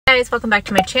Guys, welcome back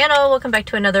to my channel. Welcome back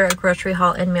to another grocery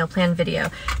haul and meal plan video.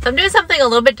 So I'm doing something a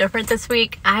little bit different this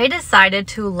week. I decided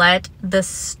to let the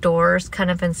stores kind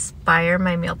of inspire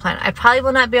my meal plan. I probably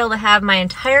will not be able to have my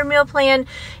entire meal plan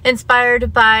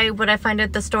inspired by what I find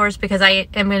at the stores because I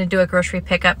am going to do a grocery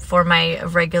pickup for my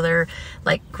regular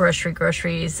like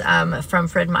groceries from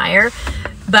Fred Meyer.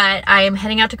 But I am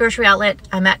heading out to Grocery Outlet.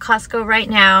 I'm at Costco right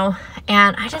now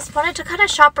and I just wanted to kind of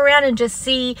shop around and just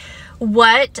see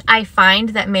what I find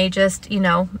that may just, you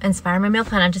know, inspire my meal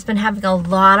plan. I've just been having a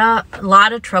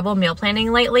lot of trouble meal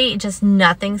planning lately. Just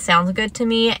nothing sounds good to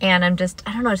me and I'm just,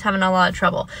 I don't know, just having a lot of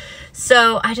trouble.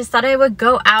 So I just thought I would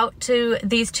go out to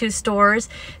these two stores,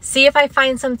 see if I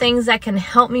find some things that can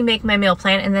help me make my meal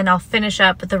plan, and then I'll finish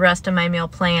up the rest of my meal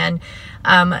plan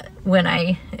when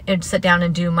I sit down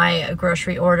and do my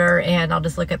grocery order, and I'll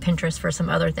just look at Pinterest for some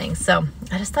other things. So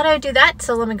I just thought I would do that.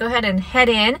 So let me go ahead and head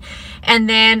in, and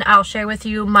then I'll share with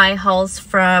you my hauls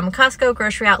from Costco,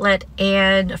 Grocery Outlet,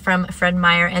 and from Fred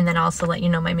Meyer, and then I'll also let you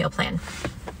know my meal plan.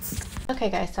 Okay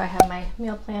guys, so I have my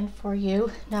meal plan for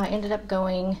you. Now I ended up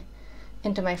going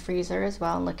into my freezer as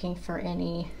well and looking for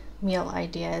any meal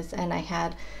ideas, and I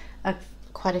had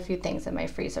quite a few things in my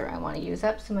freezer I want to use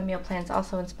up. So my meal plan's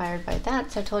also inspired by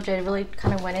that. So I told you I really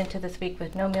kind of went into this week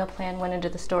with no meal plan, went into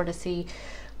the store to see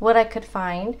what I could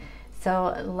find.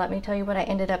 So let me tell you what I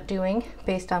ended up doing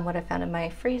based on what I found in my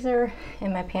freezer,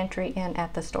 in my pantry, and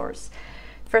at the stores.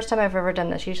 First time I've ever done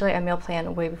this. Usually I meal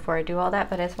plan way before I do all that,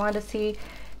 but I just wanted to see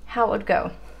how it would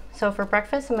go. So for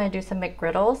breakfast, I'm going to do some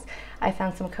McGriddles. I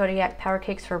found some Kodiak power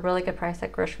cakes for a really good price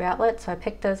at Grocery Outlet, so I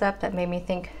picked those up. That made me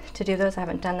think to do those. I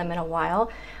haven't done them in a while.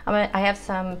 I have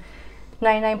some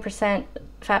 99%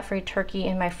 fat-free turkey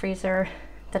in my freezer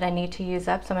that I need to use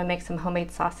up, so I'm going to make some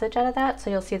homemade sausage out of that. So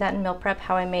you'll see that in meal prep,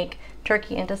 how I make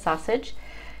turkey into sausage.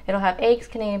 It'll have eggs,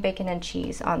 Canadian bacon, and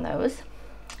cheese on those.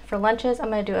 For lunches, I'm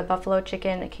going to do a buffalo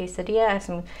chicken quesadilla. I have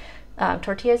some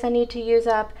tortillas I need to use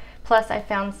up. Plus I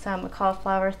found some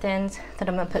cauliflower thins that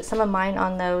I'm going to put some of mine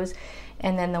on those,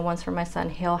 and then the ones for my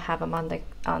son, he'll have them on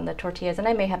the tortillas, and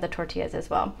I may have the tortillas as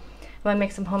well. I'm going to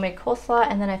make some homemade coleslaw,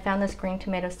 and then I found this green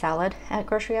tomato salad at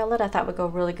Grocery Outlet. I thought would go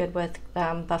really good with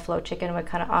buffalo chicken. It would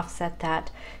kind of offset that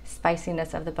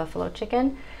spiciness of the buffalo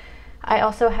chicken. I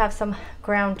also have some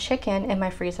ground chicken in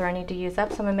my freezer I need to use up,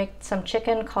 so I'm going to make some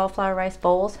chicken cauliflower rice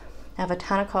bowls. I have a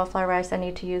ton of cauliflower rice I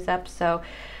need to use up, so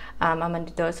I'm going to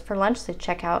do those for lunch, so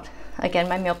check out, again,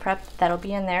 my meal prep. That'll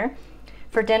be in there.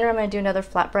 For dinner, I'm going to do another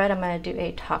flatbread. I'm going to do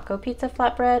a taco pizza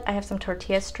flatbread. I have some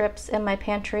tortilla strips in my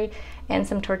pantry and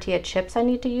some tortilla chips I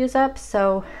need to use up,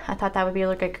 so I thought that would be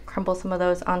really good. I could crumble some of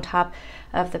those on top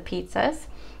of the pizzas.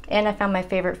 And I found my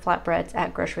favorite flatbreads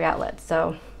at Grocery Outlet,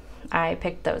 so I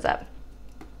picked those up.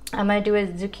 I'm going to do a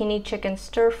zucchini chicken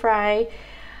stir fry,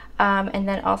 and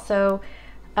then also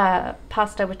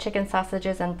pasta with chicken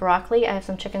sausages and broccoli. I have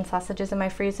some chicken sausages in my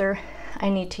freezer I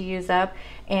need to use up,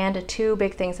 and 2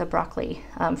 big things of broccoli,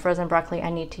 frozen broccoli I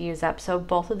need to use up. So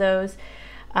both of those,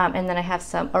 and then I have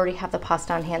already have the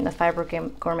pasta on hand, the Fiber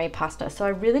Gourmet pasta. So I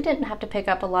really didn't have to pick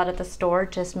up a lot at the store,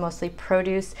 just mostly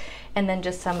produce and then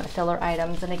just some filler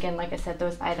items. And again, like I said,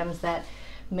 those items that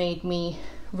made me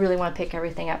really want to pick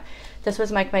everything up. This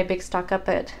was my big stock up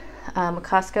at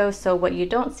Costco. So what you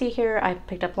don't see here, I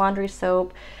picked up laundry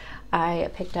soap, I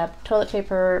picked up toilet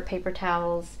paper, paper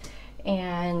towels,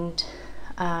 and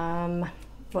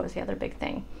what was the other big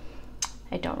thing?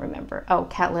 I don't remember. Oh,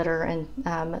 cat litter and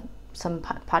some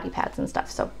potty pads and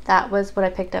stuff. So that was what I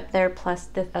picked up there, plus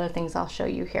the other things I'll show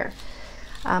you here.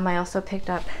 I also picked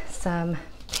up some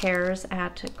pears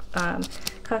at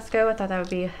Costco. I thought that would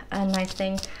be a nice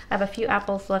thing. I have a few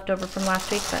apples left over from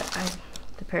last week, but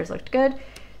the pears looked good.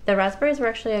 The raspberries were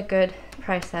actually a good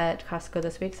price at Costco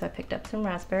this week, so I picked up some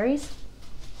raspberries.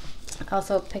 I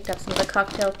also picked up some of the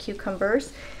cocktail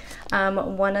cucumbers.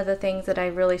 One of the things that I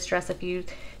really stress, if you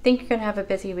think you're going to have a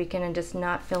busy weekend and just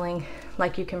not feeling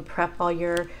like you can prep all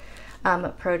your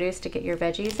produce to get your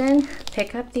veggies in,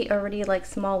 pick up the already like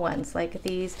small ones like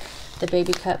these, the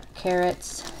baby cut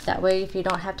carrots. That way if you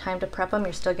don't have time to prep them,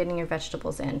 you're still getting your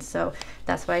vegetables in. So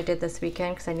that's what I did this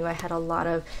weekend, because I knew I had a lot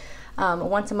of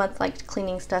once a month like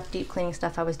cleaning stuff, deep cleaning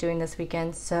stuff I was doing this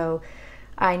weekend. So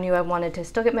I knew I wanted to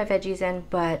still get my veggies in,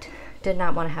 but did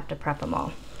not want to have to prep them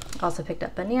all. Also picked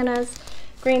up bananas,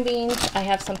 green beans. I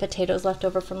have some potatoes left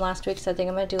over from last week, so I think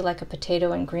I'm going to do like a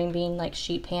potato and green bean like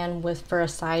sheet pan for a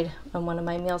side on one of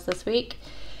my meals this week.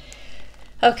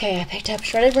 Okay, I picked up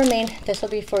shredded romaine. This will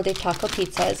be for the taco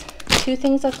pizzas. 2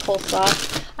 things of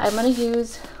coleslaw. I'm going to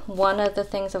use one of the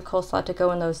things of coleslaw to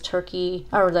go in those turkey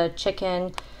or the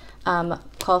chicken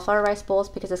cauliflower rice bowls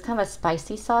because it's kind of a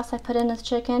spicy sauce I put in the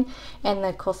chicken, and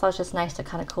the coleslaw is just nice to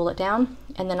kind of cool it down.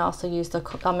 And then also use the,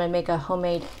 I'm going to make a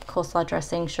homemade coleslaw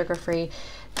dressing, sugar-free,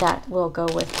 that will go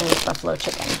with the buffalo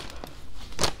chicken.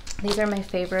 These are my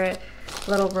favorite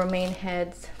little romaine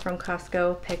heads from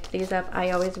Costco. Picked these up. I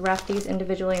always wrap these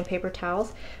individually in paper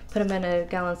towels, put them in a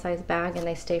gallon-sized bag, and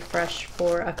they stay fresh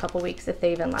for a couple weeks if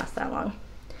they even last that long.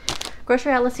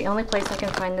 Grocery Outlet's the only place I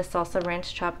can find the salsa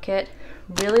ranch chop kit.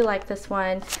 Really like this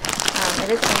one. It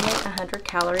is only 100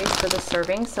 calories for the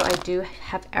serving, so I do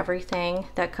have everything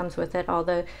that comes with it, all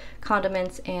the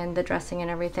condiments and the dressing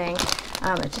and everything.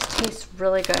 It just tastes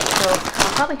really good. So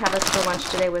I'll probably have this for lunch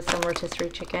today with some rotisserie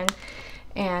chicken,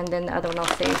 and then the other one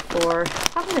I'll save for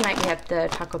probably the night we have the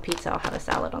taco pizza. I'll have a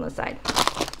salad on the side.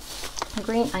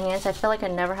 Green onions. I feel like I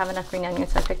never have enough green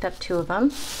onions, so I picked up 2 of them.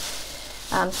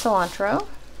 Cilantro.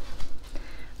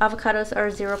 Avocados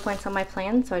are 0 points on my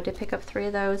plan, so I did pick up 3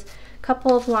 of those.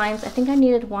 Couple of limes. I think I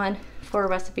needed 1 for a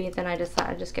recipe, then I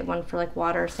decided I'd just get 1 for like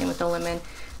water. Same with the lemon.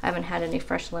 I haven't had any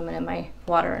fresh lemon in my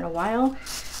water in a while.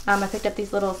 I picked up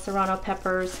these little serrano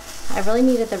peppers. I really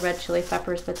needed the red chili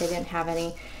peppers, but they didn't have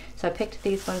any, so I picked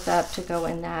these ones up to go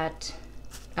in that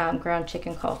ground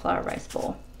chicken cauliflower rice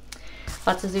bowl.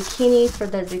 Lots of zucchini for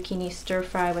the zucchini stir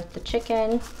fry with the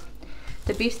chicken.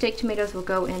 The beefsteak tomatoes will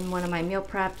go in one of my meal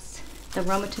preps. The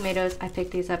Roma tomatoes, I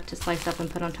picked these up to slice up and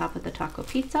put on top of the taco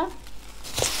pizza.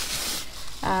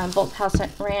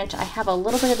 Bolthouse Ranch, I have a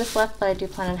little bit of this left, but I do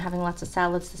plan on having lots of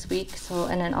salads this week. So,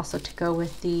 and then also to go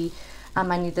with the,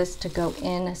 I need this to go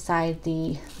inside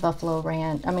the buffalo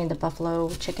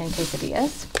chicken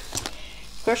quesadillas.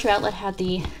 Grocery Outlet had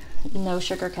the no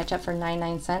sugar ketchup for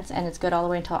 99 cents, and it's good all the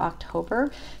way until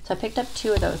October. So I picked up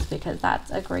 2 of those because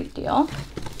that's a great deal.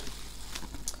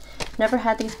 Never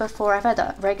had these before. I've had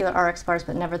the regular RX bars,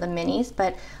 but never the minis.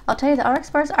 But I'll tell you, the RX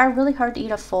bars are really hard to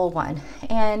eat a full one.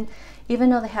 And even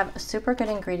though they have super good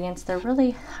ingredients, they're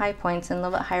really high points and a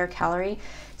little bit higher calorie.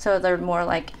 So they're more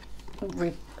like,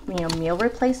 meal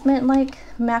replacement like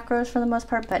macros for the most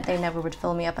part, but they never would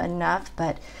fill me up enough.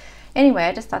 But anyway,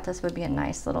 I just thought this would be a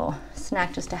nice little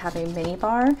snack just to have a mini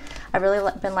bar. I've really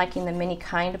been liking the mini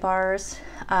kind bars,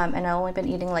 and I've only been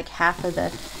eating like half of the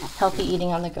healthy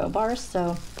eating on the go bars,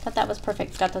 so I thought that was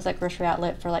perfect. Got those at Grocery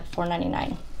Outlet for like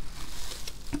 $4.99.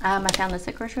 I found this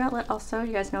at Grocery Outlet also.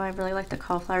 You guys know I really like the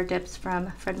cauliflower dips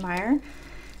from Fred Meyer.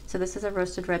 So this is a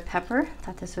roasted red pepper.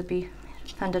 Thought this would be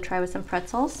fun to try with some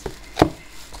pretzels.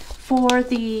 For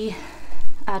the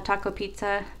taco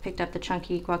pizza, picked up the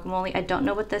chunky guacamole. I don't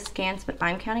know what this scans, but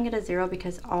I'm counting it as 0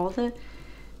 because all the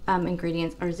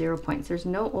ingredients are 0 points. There's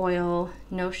no oil,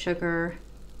 no sugar,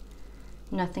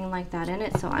 nothing like that in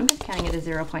it. So I'm just counting it as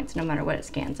 0 points no matter what it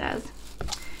scans as.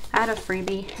 I had a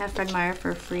freebie at Fred Meyer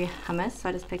for free hummus, so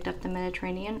I just picked up the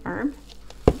Mediterranean herb.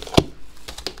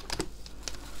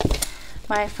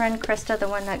 My friend Krista, the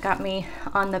one that got me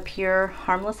on the Pure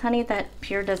Harmless Honey that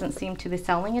Pure doesn't seem to be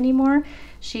selling anymore,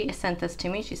 she sent this to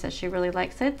me. She says she really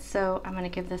likes it, so I'm going to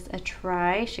give this a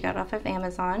try. She got it off of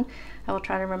Amazon. I will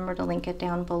try to remember to link it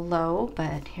down below,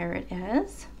 but here it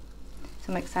is.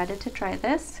 So I'm excited to try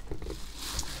this.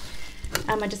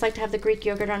 I just like to have the Greek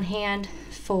yogurt on hand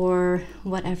for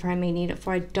whatever I may need it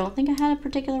for. I don't think I had a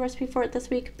particular recipe for it this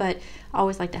week, but I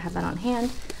always like to have that on hand.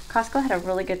 Costco had a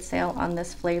really good sale on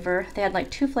this flavor. They had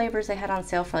like 2 flavors they had on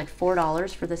sale for like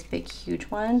 $4 for this big huge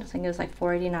one. I think it was like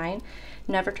 $4.89.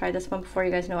 Never tried this one before.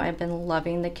 You guys know I've been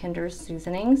loving the Kinder's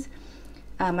seasonings.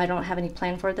 I don't have any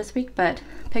plan for it this week, but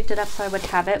picked it up so I would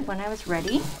have it when I was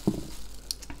ready.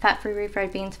 Fat-free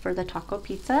refried beans for the taco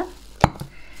pizza.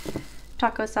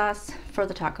 Taco sauce for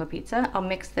the taco pizza. I'll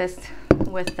mix this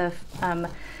with the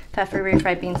fat-free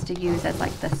refried beans to use as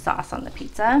like the sauce on the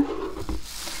pizza.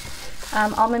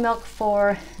 Almond milk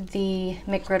for the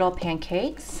McGriddle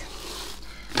pancakes.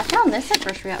 I found this at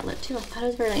Grocery Outlet too. I thought it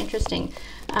was really interesting.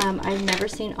 I've never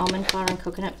seen almond flour and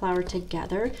coconut flour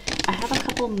together. I have a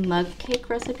couple mug cake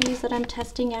recipes that I'm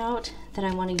testing out that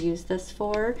I want to use this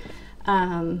for.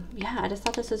 Yeah, I just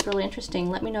thought this was really interesting.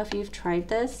 Let me know if you've tried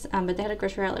this, but they had a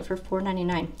Grocery Outlet for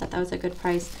 $4.99. Thought that was a good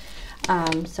price.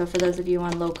 So for those of you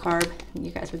on low carb,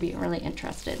 you guys would be really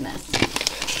interested in this.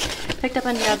 Picked up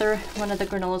another one of the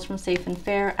granolas from Safe and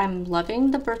Fair. I'm loving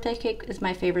the birthday cake, is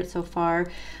my favorite so far,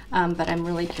 but I'm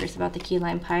really curious about the key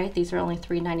lime pie. These are only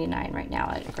 $3.99 right now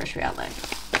at Grocery Outlet.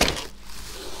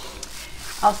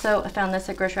 Also, I found this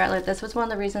at Grocery Outlet. This was one of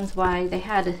the reasons why they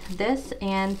had this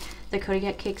and the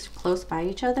Kodiak cakes close by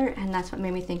each other, and that's what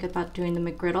made me think about doing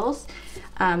the McGriddles.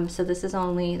 So this was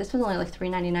only like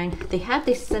 $3.99. They had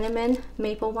the cinnamon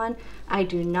maple one. I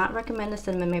do not recommend the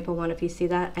cinnamon maple one. If you see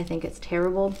that, I think it's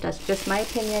terrible. That's just my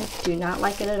opinion. Do not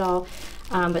like it at all.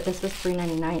 But this was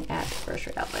 $3.99 at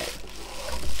Grocery Outlet.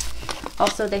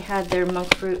 Also, they had their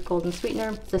monk fruit golden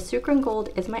sweetener. The Sucre Gold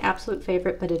is my absolute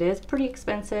favorite, but it is pretty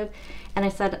expensive. And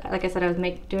like I said, I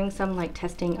was doing some like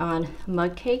testing on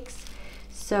mug cakes.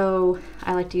 So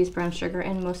I like to use brown sugar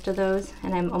in most of those,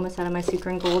 and I'm almost out of my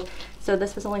Sucre Gold. So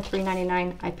this was only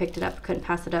 $3.99. I picked it up, couldn't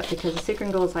pass it up because the Sucre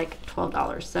Gold is like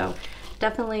 $12. So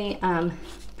definitely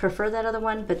prefer that other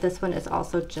one, but this one is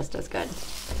also just as good.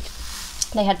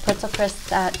 They had pretzel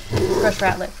crisps at Grocery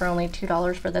Outlet for only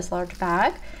 $2 for this large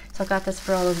bag. So I got this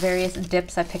for all those various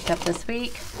dips I picked up this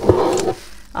week.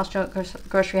 Also at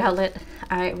Grocery Outlet,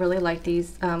 I really like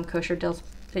these kosher dills.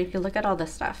 If you look at all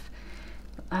this stuff,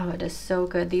 oh, it is so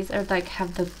good. These are like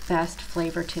have the best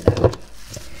flavor to them.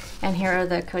 And here are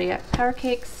the Kodiak Power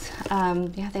Cakes.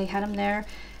 Yeah, they had them there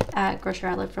at Grocery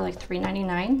Outlet for like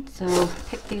 $3.99. So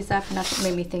picked these up, and that's what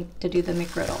made me think to do the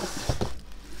McGriddles.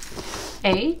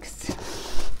 Eggs.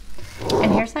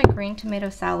 And here's that green tomato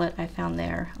salad I found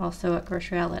there, also at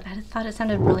Grocery Outlet. I thought it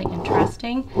sounded really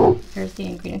interesting. Here's the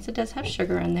ingredients. It does have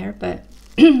sugar in there, but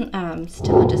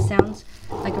still, it just sounds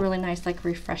like a really nice, like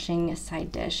refreshing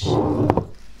side dish.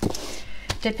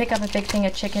 Did pick up a big thing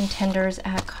of chicken tenders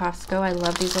at Costco. I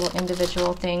love these little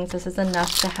individual things. This is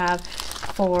enough to have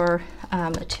for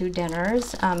 2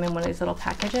 dinners in one of these little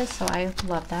packages, so I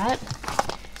love that.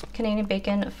 Canadian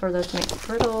bacon for those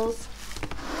McGriddles.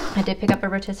 I did pick up a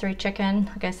rotisserie chicken.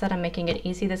 Like I said, I'm making it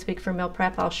easy this week for meal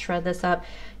prep. I'll shred this up,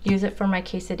 use it for my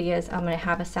quesadillas. I'm going to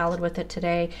have a salad with it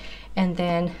today, and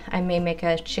then I may make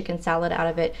a chicken salad out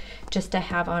of it just to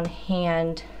have on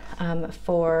hand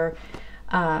for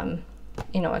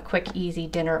you know, a quick easy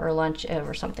dinner or lunch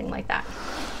or something like that.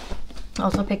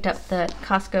 Also picked up the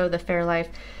Costco, the Fairlife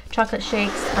chocolate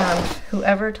shakes.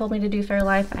 Whoever told me to do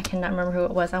Fairlife, I cannot remember who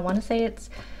it was. I want to say it's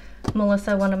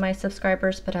Melissa, one of my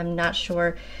subscribers, but I'm not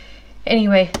sure.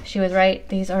 Anyway, she was right.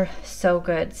 These are so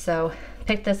good. So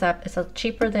picked this up. It's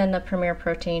cheaper than the Premier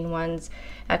Protein ones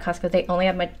at Costco. They only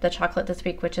have the chocolate this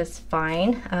week, which is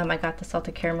fine. I got the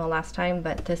salted caramel last time,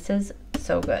 but this is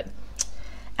so good.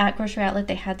 At Grocery Outlet,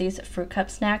 they had these fruit cup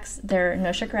snacks. They're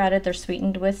no sugar added. They're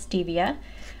sweetened with stevia.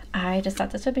 I just thought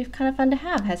this would be kind of fun to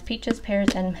have. It has peaches, pears,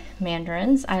 and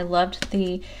mandarins. I loved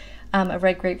the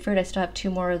red grapefruit. I still have 2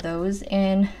 more of those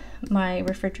in my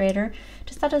refrigerator.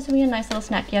 Just thought this would be a nice little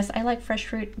snack. Yes, I like fresh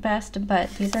fruit best, but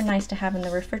these are nice to have in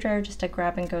the refrigerator, just a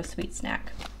grab and go sweet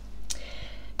snack.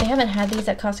 They haven't had these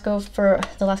at Costco for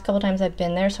the last couple times I've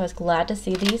been there, so I was glad to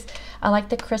see these. I like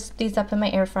to crisp these up in my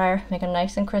air fryer, make them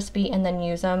nice and crispy, and then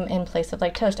use them in place of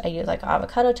like toast. I use like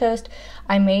avocado toast.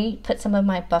 I may put some of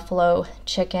my buffalo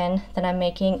chicken that I'm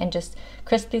making and just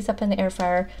crisp these up in the air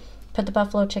fryer, put the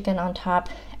buffalo chicken on top,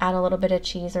 add a little bit of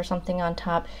cheese or something on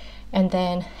top, and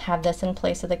then have this in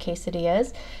place of the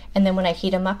quesadillas. And then when I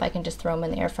heat them up, I can just throw them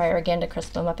in the air fryer again to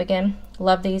crisp them up again.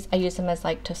 Love these. I use them as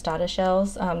like tostada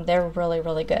shells. They're really,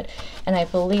 really good. And I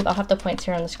believe, I'll have the points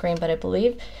here on the screen, but I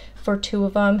believe for 2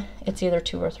 of them, it's either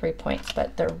 2 or 3 points,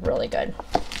 but they're really good.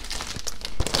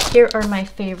 Here are my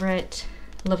favorite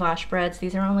lavash breads.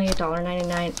 These are only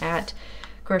 $1.99 at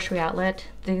Grocery Outlet.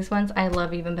 These ones I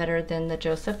love even better than the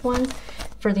Joseph ones.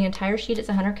 For the entire sheet, it's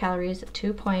 100 calories,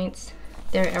 2 points.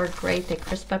 They are great. They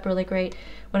crisp up really great.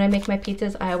 When I make my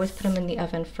pizzas, I always put them in the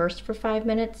oven first for 5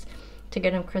 minutes to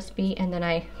get them crispy, and then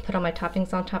I put all my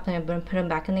toppings on top, and I'm going to put them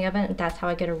back in the oven, and that's how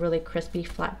I get a really crispy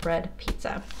flatbread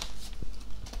pizza.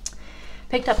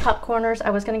 Picked up popcorners.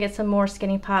 I was going to get some more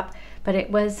Skinny Pop, but it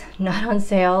was not on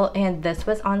sale, and this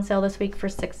was on sale this week for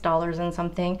 $6 and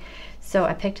something, so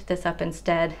I picked this up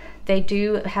instead. They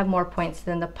do have more points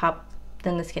than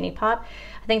the Skinny Pop.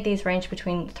 I think these range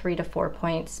between 3 to 4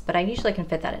 points, but I usually can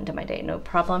fit that into my day, no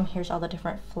problem. Here's all the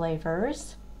different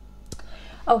flavors.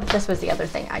 Oh, this was the other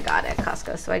thing I got at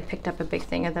Costco. So I picked up a big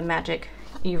thing of the magic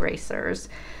erasers.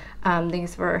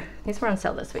 These were on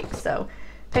sale this week, so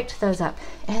picked those up.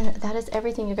 And that is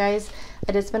everything, you guys.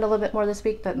 I did spend a little bit more this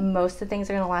week, but most of the things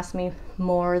are gonna last me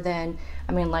more than,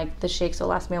 I mean, like the shakes will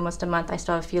last me almost a month. I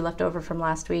still have a few left over from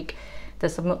last week.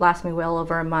 This will last me well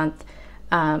over a month.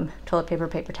 Toilet paper,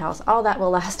 paper towels, all that will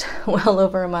last well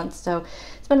over a month. So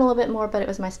it's been a little bit more, but it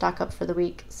was my stock up for the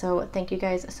week. So thank you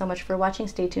guys so much for watching.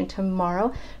 Stay tuned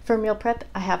tomorrow for meal prep.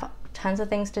 I have tons of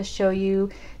things to show you,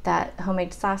 that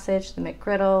homemade sausage, the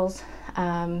McGriddles.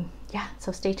 Yeah,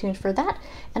 so stay tuned for that,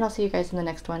 and I'll see you guys in the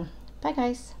next one. Bye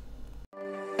guys.